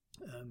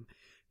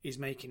 is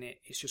making it.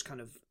 It's just kind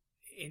of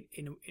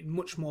in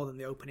much more than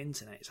the open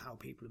internet. It's how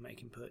people are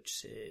making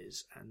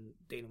purchases and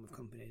dealing with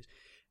companies.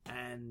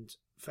 And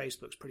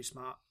Facebook's pretty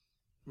smart,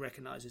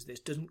 recognises this,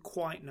 doesn't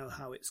quite know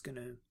how it's going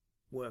to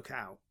work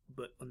out,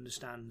 but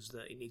understands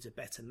that it needs a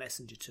better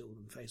messenger tool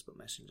than Facebook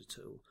Messenger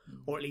tool,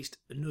 or at least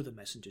another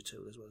messenger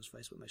tool as well as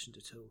Facebook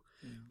Messenger tool,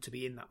 to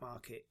be in that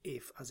market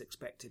if, as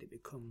expected, it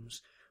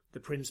becomes the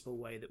principal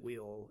way that we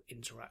all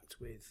interact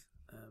with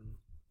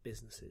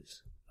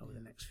businesses over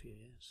the next few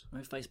years. I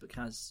mean, Facebook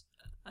has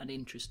an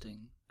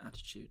interesting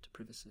attitude to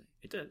privacy.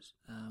 It does.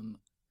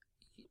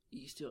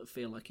 You still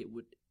feel like it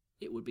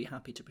would be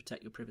happy to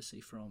protect your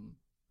privacy from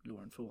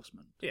law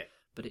enforcement. Yeah.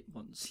 But it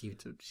wants you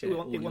to share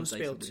It wants to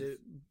be able to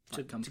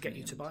get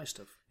you to buy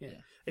stuff.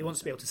 Yeah. It wants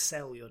to be able to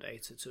sell your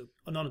data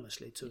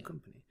anonymously to a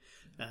company,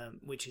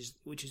 which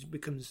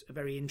becomes a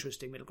very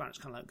interesting middle ground. It's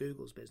kind of like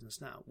Google's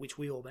business now, which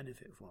we all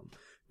benefit from,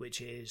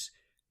 which is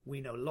we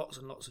know lots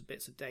and lots of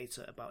bits of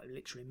data about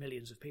literally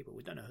millions of people.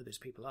 We don't know who those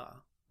people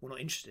are. We're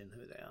not interested in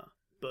who they are,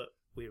 but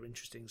we're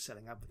interested in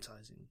selling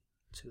advertising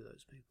to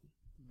those people.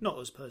 Not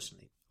us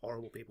personally,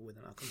 horrible people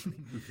within our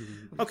company.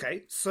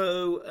 Okay,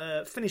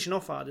 so finishing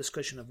off our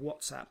discussion of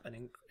WhatsApp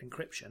and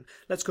encryption,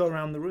 let's go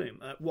around the room.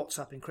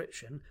 WhatsApp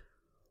encryption.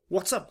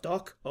 What's up,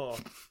 Doc? Or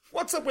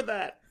what's up with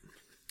that?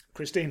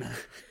 Christina.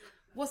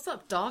 What's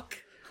up, Doc?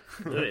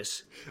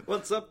 Lewis.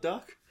 What's up,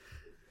 Doc?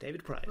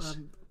 David Price.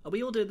 Are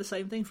we all doing the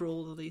same thing for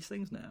all of these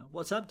things now?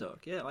 What's up,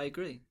 Doc? Yeah, I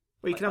agree.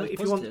 Well, you can have, if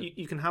you want,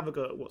 you can have a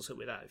go at what's up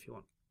with that if you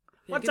want.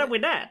 Yeah, What's up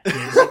with that?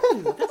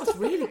 Ooh, that was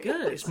really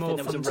good. It's more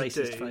fun to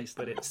do,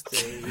 but it's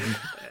the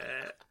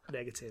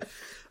negative.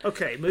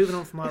 Okay, moving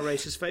on from our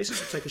racist faces,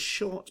 we'll take a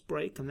short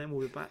break and then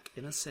we'll be back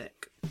in a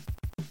sec.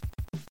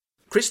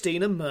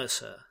 Christina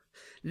Mercer.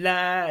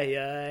 La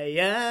ya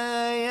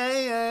ya ya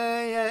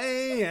ya ya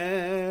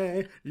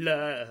ya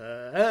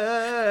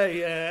la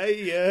ya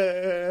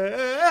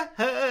ya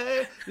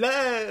la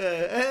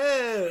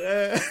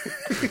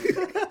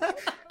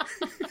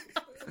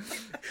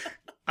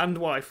and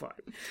Wi-Fi.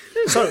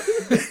 So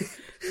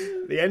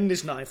the end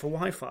is nigh for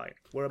Wi-Fi.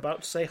 We're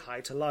about to say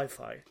hi to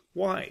Li-Fi.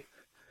 Why?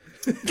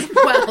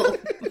 well,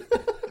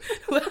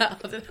 I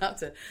don't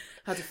know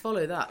how to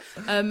follow that.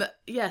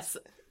 Yes,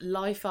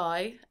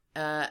 Li-Fi,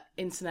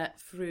 internet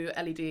through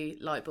LED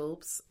light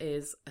bulbs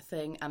is a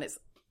thing, and it's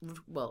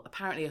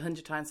apparently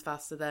 100 times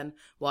faster than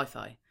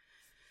Wi-Fi.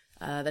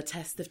 They've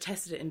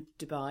tested it in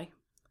Dubai.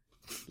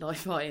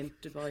 Li-Fi in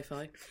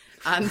Dubai-Fi.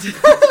 And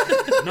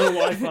no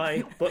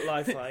Wi-Fi, but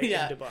Li-Fi in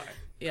Dubai.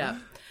 Yeah.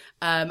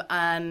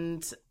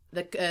 And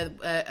a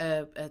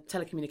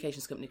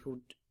telecommunications company called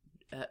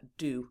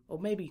Do, or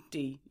maybe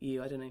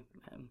DU, I don't know.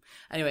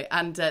 Anyway,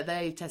 and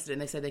they tested it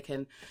and they say they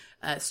can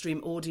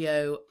stream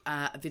audio,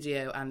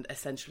 video, and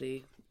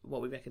essentially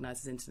what we recognise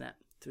as internet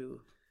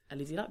through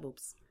LED light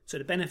bulbs. So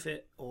the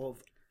benefit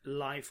of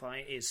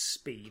Li-Fi is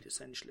speed,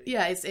 essentially.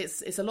 Yeah,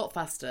 it's a lot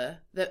faster.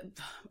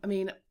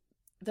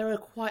 There are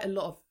quite a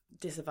lot of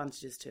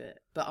disadvantages to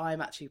it, but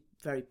I'm actually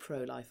very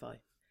pro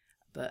Li-Fi.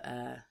 But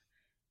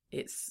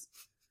it's...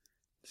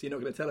 So you're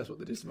not going to tell us what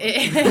the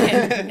disadvantages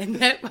are?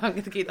 No, I'm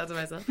going to keep that to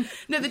myself.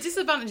 No, the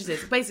disadvantages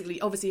is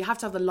basically, obviously, you have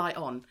to have the light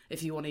on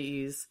if you want to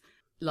use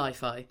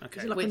Li-Fi.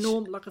 Okay. Is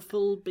it like a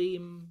full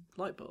beam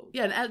light bulb?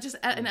 Yeah, just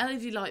an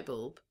LED light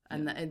bulb,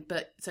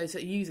 but so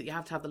to use it, you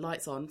have to have the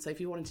lights on. So if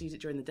you wanted to use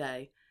it during the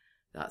day,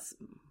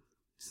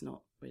 it's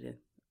not really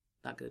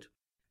that good.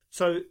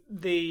 So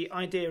the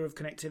idea of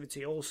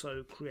connectivity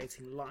also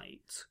creating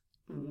light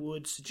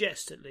would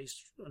suggest, at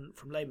least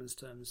from layman's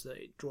terms, that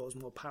it draws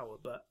more power.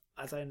 But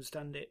as I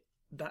understand it,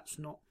 that's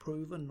not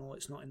proven, or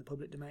it's not in the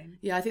public domain.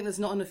 Yeah, I think there's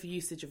not enough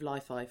usage of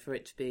Li-Fi for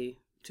it to be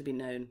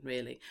known,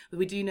 really. But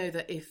we do know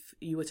that if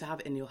you were to have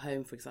it in your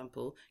home, for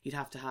example, you'd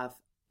have to have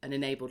an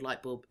enabled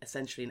light bulb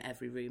essentially in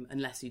every room,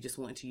 unless you just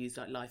wanted to use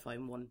like Li-Fi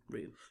in one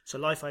room. So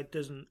Li-Fi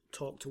doesn't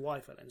talk to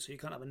Wi-Fi then, so you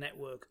can't have a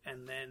network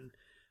and then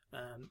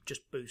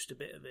just boost a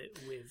bit of it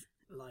with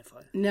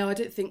Li-Fi. No, I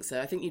don't think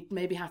so. I think you'd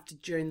maybe have to,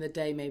 during the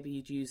day, maybe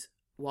you'd use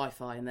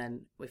Wi-Fi, and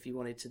then if you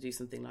wanted to do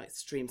something like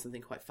stream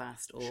something quite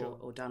fast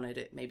or download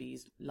it, maybe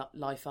use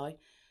Li-Fi.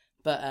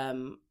 But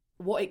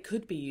what it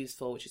could be used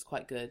for, which is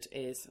quite good,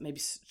 is maybe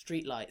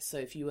street lights. So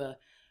if you were,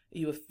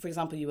 for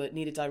example,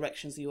 needed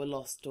directions, you were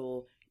lost,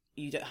 or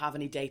you don't have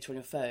any data on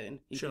your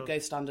phone, you could go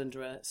stand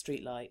under a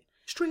street light.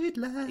 Street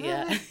light.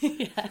 Yeah,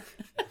 yeah.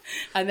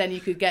 And then you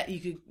could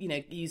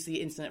use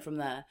the internet from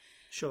there.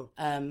 Sure.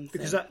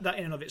 Because that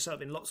in and of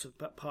itself, in lots of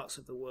parts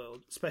of the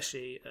world,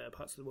 especially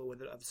parts of the world where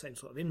they have the same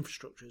sort of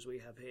infrastructure as we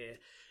have here,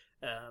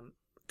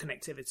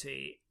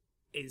 connectivity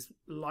is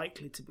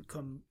likely to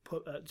become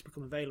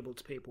available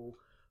to people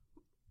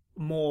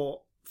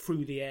more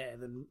through the air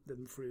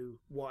than through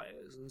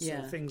wires. And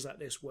so things like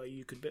this where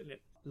you could...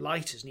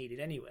 Light is needed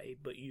anyway,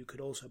 but you could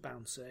also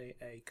bounce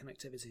a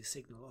connectivity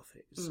signal off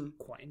it. It's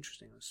quite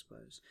interesting, I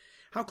suppose.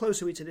 How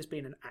close are we to this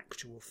being an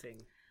actual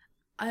thing?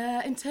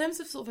 In terms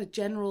of sort of a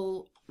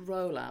general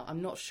rollout,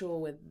 I'm not sure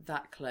we're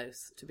that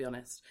close, to be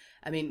honest.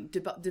 I mean,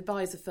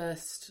 Dubai is the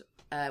first,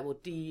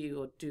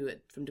 Do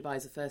It from Dubai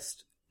is the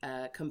first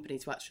company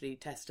to actually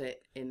test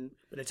it in...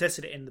 But they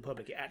tested it in the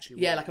public, it actually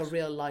works. Yeah, like a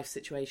real life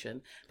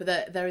situation.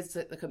 But there is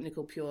a company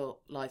called Pure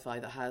Li-Fi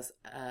that has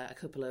a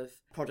couple of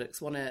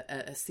products. One,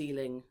 a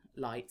ceiling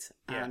light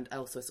and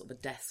also sort of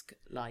a desk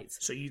light.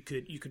 So you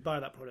could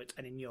buy that product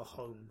and in your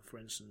home, for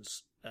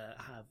instance,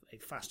 have a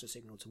faster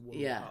signal to one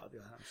part of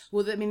your house.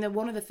 Well, I mean,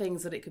 one of the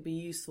things that it could be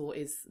used for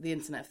is the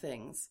Internet of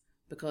Things,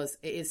 because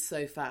it is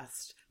so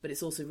fast, but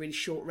it's also really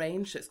short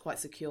range, so it's quite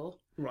secure.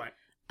 Right.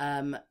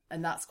 And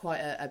that's quite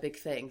a big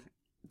thing.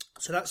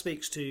 So that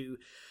speaks to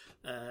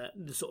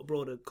the sort of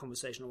broader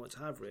conversation I want to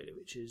have, really,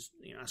 which is,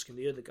 asking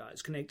the other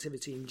guys,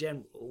 connectivity in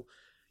general,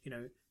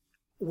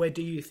 where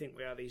do you think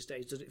we are these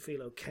days? Does it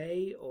feel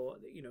okay? Or,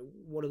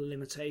 what are the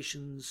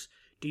limitations?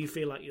 Do you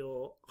feel like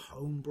your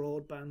home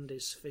broadband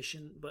is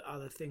sufficient? But are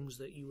there things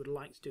that you would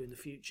like to do in the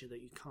future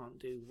that you can't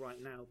do right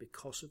now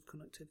because of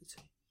connectivity?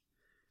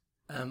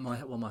 My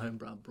home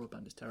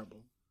broadband is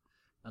terrible.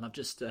 And I've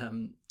just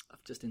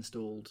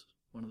installed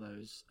one of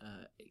those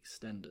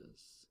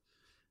extenders,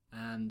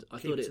 and I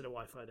thought it to the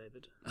Wi-Fi,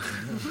 David.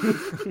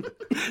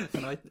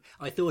 And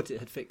I thought it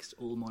had fixed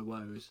all my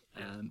woes,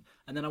 and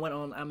then I went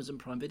on Amazon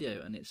Prime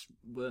Video, and it's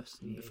worse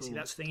than before. See,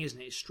 that's the thing, isn't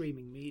it? It's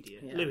streaming media.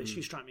 Yeah. Lewis,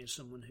 you strike me as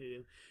someone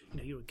who,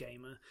 you're a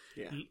gamer.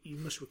 Yeah. You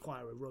must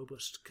require a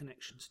robust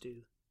connection to do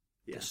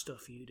the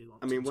stuff you do.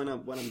 I mean, when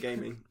I'm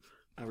gaming,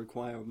 I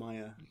require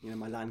my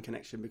my LAN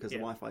connection because the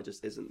Wi-Fi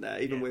just isn't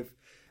there. Even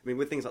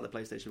with things like the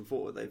PlayStation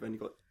 4, they've only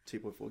got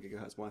 2.4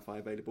 gigahertz Wi-Fi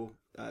available,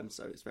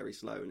 so it's very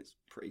slow and it's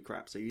pretty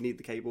crap. So you need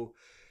the cable.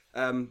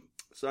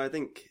 So I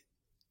think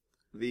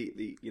the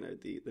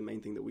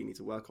main thing that we need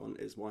to work on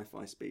is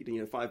Wi-Fi speed.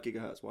 And 5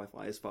 gigahertz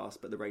Wi-Fi is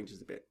fast, but the range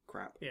is a bit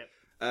crap. Yeah.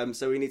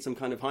 So we need some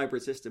kind of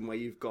hybrid system where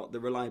you've got the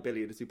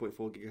reliability of the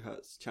 2.4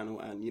 gigahertz channel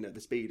and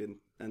the speed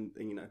and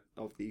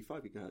of the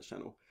 5 gigahertz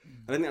channel.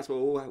 I think that's what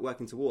we're all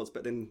working towards.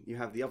 But then you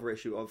have the other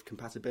issue of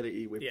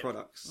compatibility with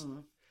products.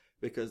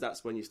 Because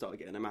that's when you start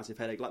getting a massive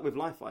headache. Like with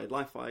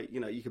Li-Fi,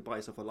 you could buy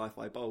yourself a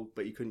Li-Fi bulb,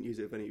 but you couldn't use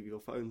it with any of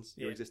your phones,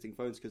 your existing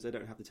phones, because they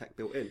don't have the tech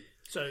built in.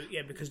 So,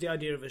 because the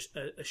idea of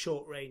a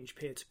short-range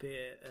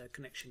peer-to-peer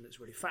connection that's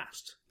really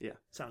fast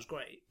sounds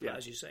great, but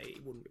as you say,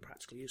 it wouldn't be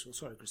practically useful.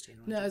 Sorry, Christine.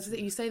 No,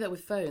 you say that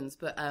with phones,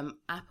 but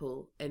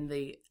Apple, in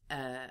the,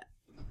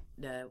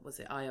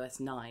 iOS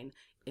 9,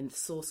 in the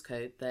source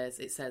code,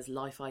 it says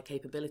Li-Fi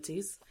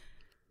capabilities.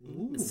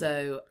 Ooh.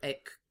 So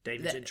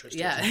David's interested.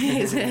 Yeah.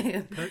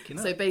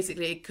 So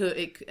basically,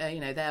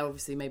 they're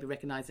obviously maybe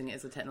recognising it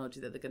as a technology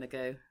that they're going to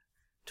go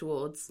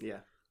towards. Yeah.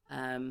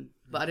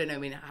 But I don't know. I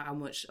mean, how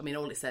much? I mean,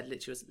 all it said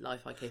literally was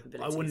Li-Fi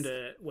capabilities. I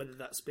wonder whether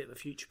that's a bit of a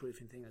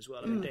future-proofing thing as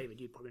well. I mean, David,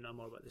 you probably know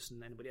more about this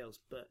than anybody else,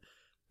 but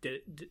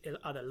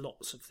are there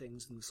lots of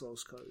things in the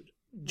source code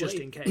just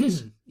in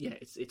case? Yeah,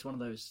 it's one of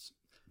those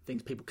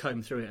things people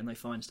comb through it and they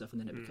find stuff and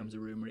then it becomes a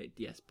rumour.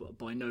 Yes, but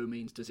by no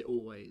means does it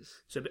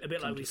always. So a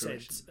bit like we've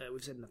said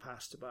in the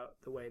past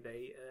about the way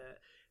they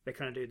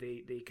kind of do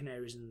the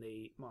canaries in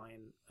the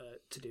mine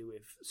to do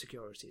with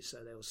security.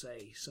 So they'll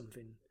say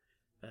something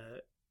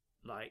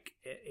like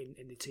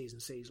in the T's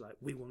and C's, like,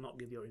 we will not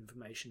give your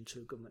information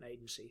to a government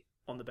agency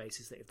on the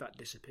basis that if that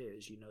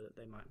disappears, that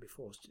they might be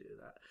forced to do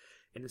that.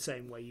 In the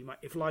same way,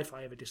 if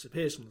Li-Fi ever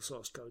disappears from the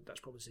source code, that's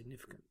probably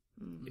significant.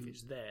 Mm-hmm. If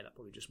it's there, that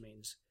probably just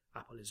means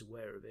Apple is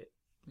aware of it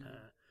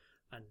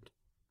and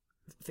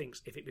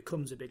thinks if it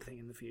becomes a big thing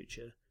in the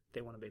future,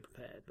 they want to be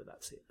prepared. But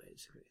that's it,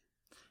 basically.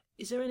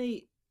 Is there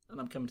any? And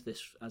I'm coming to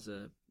this as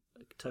a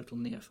total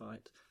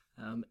neophyte.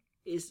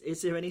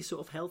 Is there any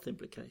sort of health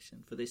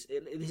implication for this?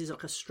 This is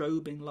like a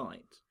strobing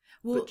light.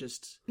 Well, but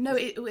just no,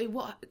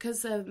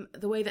 because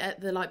the way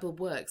that the light bulb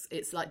works,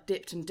 it's like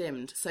dipped and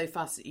dimmed so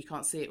fast that you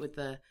can't see it with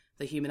the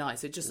human eye.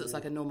 So it just looks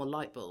like a normal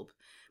light bulb.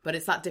 But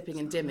it's that dipping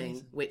and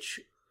dimming which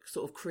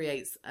sort of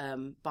creates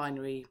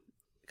binary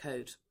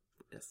code.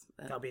 Yes.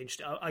 That'll be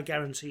interesting. I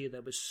guarantee you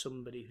there was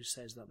somebody who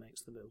says that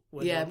makes the bill.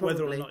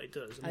 Whether or not it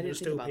does. I mean, there's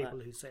still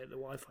people who say that the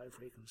Wi-Fi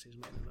frequencies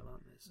make the bill,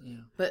 aren't there? So. Yeah.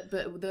 But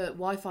the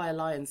Wi-Fi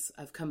Alliance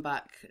have come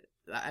back.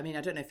 I mean,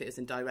 I don't know if it was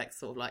in direct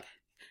sort of like,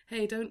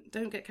 hey, don't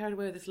get carried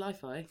away with this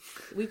Li-Fi.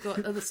 We've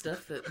got other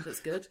stuff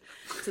that's good.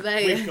 So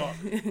we've got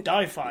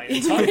Di-Fi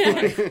and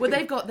Ti-Fi.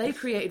 Well, they've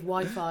created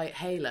Wi-Fi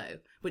Halo,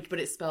 but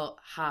it's spelled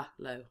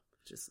Ha-Lo,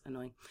 which is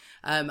annoying.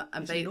 And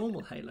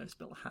normal Halo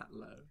spelled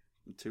Hat-Lo.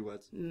 2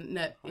 words.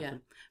 No, yeah,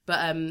 but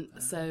and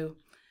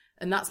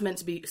that's meant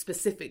to be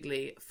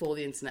specifically for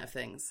the Internet of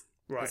Things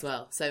as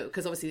well. So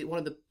because obviously one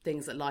of the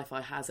things that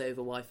Li-Fi has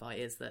over Wi-Fi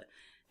is that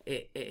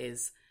it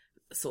is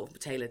sort of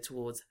tailored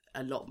towards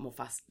a lot more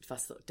fast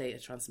data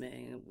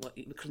transmitting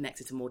and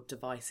connected to more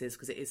devices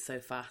because it is so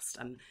fast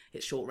and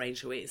it's short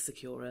range, so it is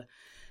securer.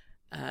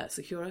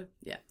 Securo,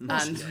 yeah.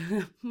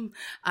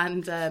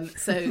 And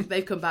so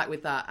they've come back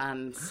with that,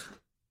 and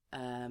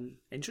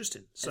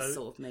interesting. So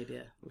sort of maybe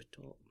a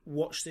retort.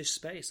 Watch this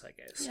space, I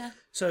guess. Yeah.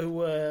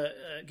 So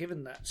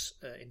given that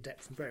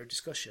in-depth and varied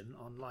discussion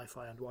on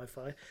Li-Fi and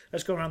Wi-Fi,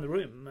 let's go around the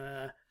room.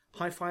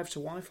 High five to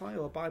Wi-Fi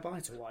or bye-bye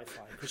to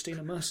Wi-Fi?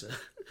 Christina Mercer.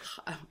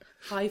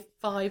 High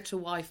five to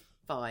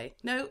Wi-Fi.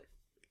 No,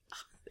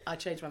 I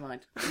changed my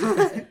mind.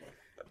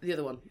 The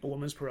other one. A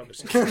woman's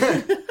prerogative.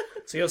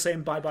 So you're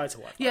saying bye-bye to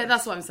Wi-Fi? Yeah,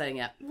 that's what I'm saying,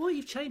 yeah. What,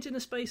 you've changed in the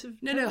space of...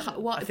 No,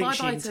 I think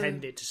she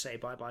intended to say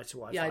bye-bye to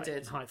Wi-Fi. Yeah, I did.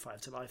 And high five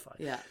to Li-Fi.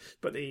 Yeah.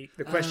 But the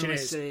question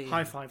is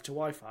high five to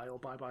Wi-Fi or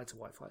bye-bye to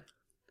Wi-Fi?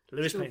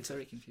 Lewis Painter.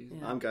 Very confusing.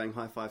 Yeah. I'm going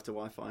high five to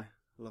Wi-Fi. I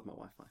love my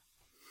Wi-Fi.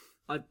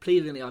 I've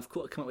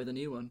come up with a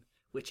new one,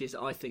 which is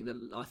I think that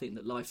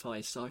Li-Fi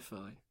is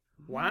sci-fi.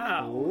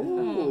 Wow.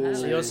 Ooh.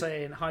 So you're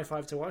saying high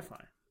five to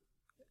Wi-Fi?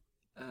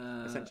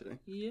 Essentially.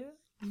 Yeah.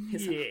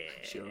 Yeah.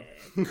 Sure.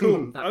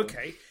 Cool.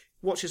 Okay.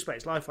 Watch your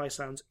space. Li-Fi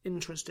sounds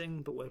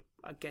interesting, but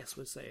I guess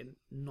we're saying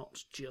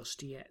not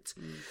just yet.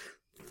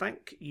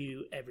 Thank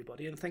you,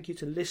 everybody, and thank you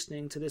to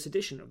listening to this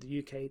edition of the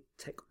UK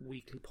Tech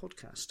Weekly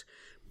podcast.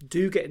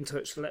 Do get in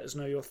touch to let us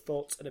know your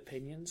thoughts and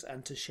opinions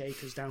and to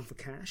shake us down for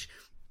cash.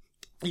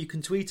 You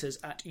can tweet us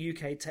at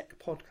UK Tech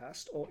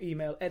Podcast or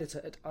email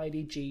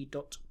editor@idg.co.uk.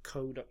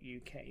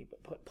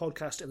 But put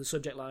podcast in the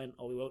subject line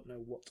or we won't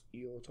know what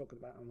you're talking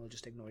about and we'll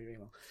just ignore your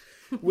email.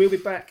 We'll be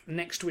back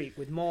next week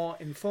with more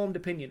informed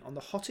opinion on the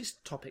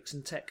hottest topics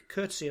in tech,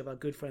 courtesy of our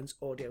good friends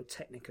Audio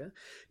Technica.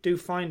 Do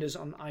find us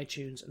on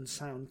iTunes and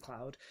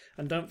SoundCloud.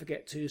 And don't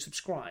forget to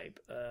subscribe.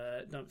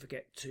 Don't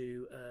forget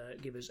to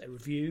give us a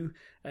review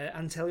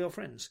and tell your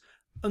friends.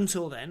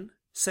 Until then,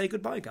 say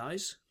goodbye,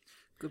 guys.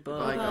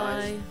 Goodbye,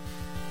 guys.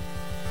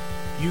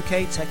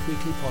 UK Tech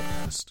Weekly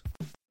Podcast.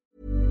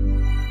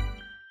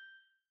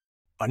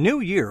 A new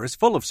year is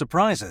full of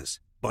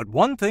surprises, but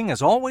one thing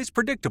is always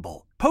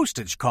predictable.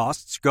 Postage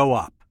costs go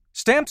up.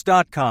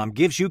 Stamps.com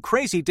gives you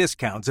crazy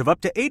discounts of up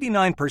to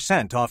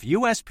 89% off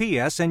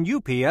USPS and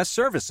UPS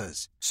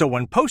services. So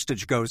when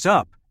postage goes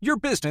up, your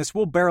business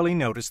will barely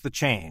notice the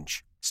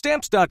change.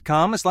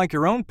 Stamps.com is like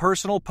your own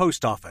personal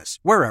post office,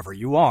 wherever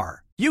you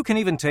are. You can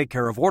even take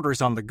care of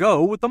orders on the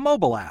go with the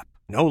mobile app.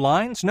 No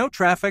lines, no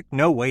traffic,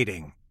 no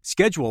waiting.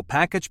 Schedule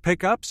package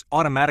pickups,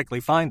 automatically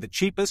find the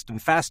cheapest and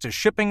fastest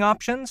shipping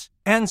options,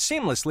 and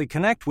seamlessly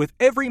connect with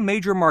every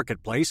major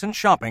marketplace and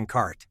shopping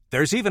cart.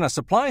 There's even a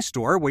supply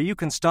store where you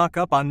can stock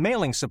up on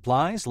mailing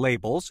supplies,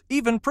 labels,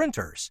 even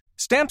printers.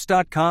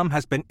 Stamps.com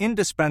has been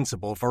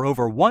indispensable for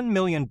over 1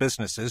 million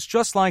businesses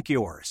just like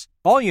yours.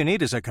 All you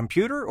need is a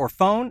computer or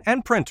phone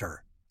and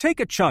printer.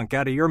 Take a chunk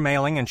out of your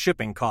mailing and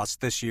shipping costs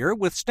this year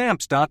with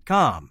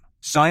Stamps.com.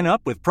 Sign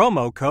up with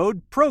promo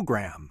code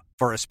PROGRAM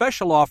for a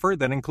special offer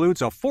that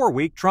includes a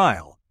 4-week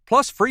trial,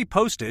 plus free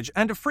postage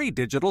and a free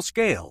digital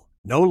scale.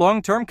 No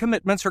long-term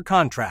commitments or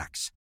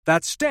contracts.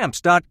 That's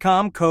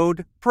Stamps.com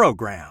code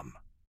PROGRAM.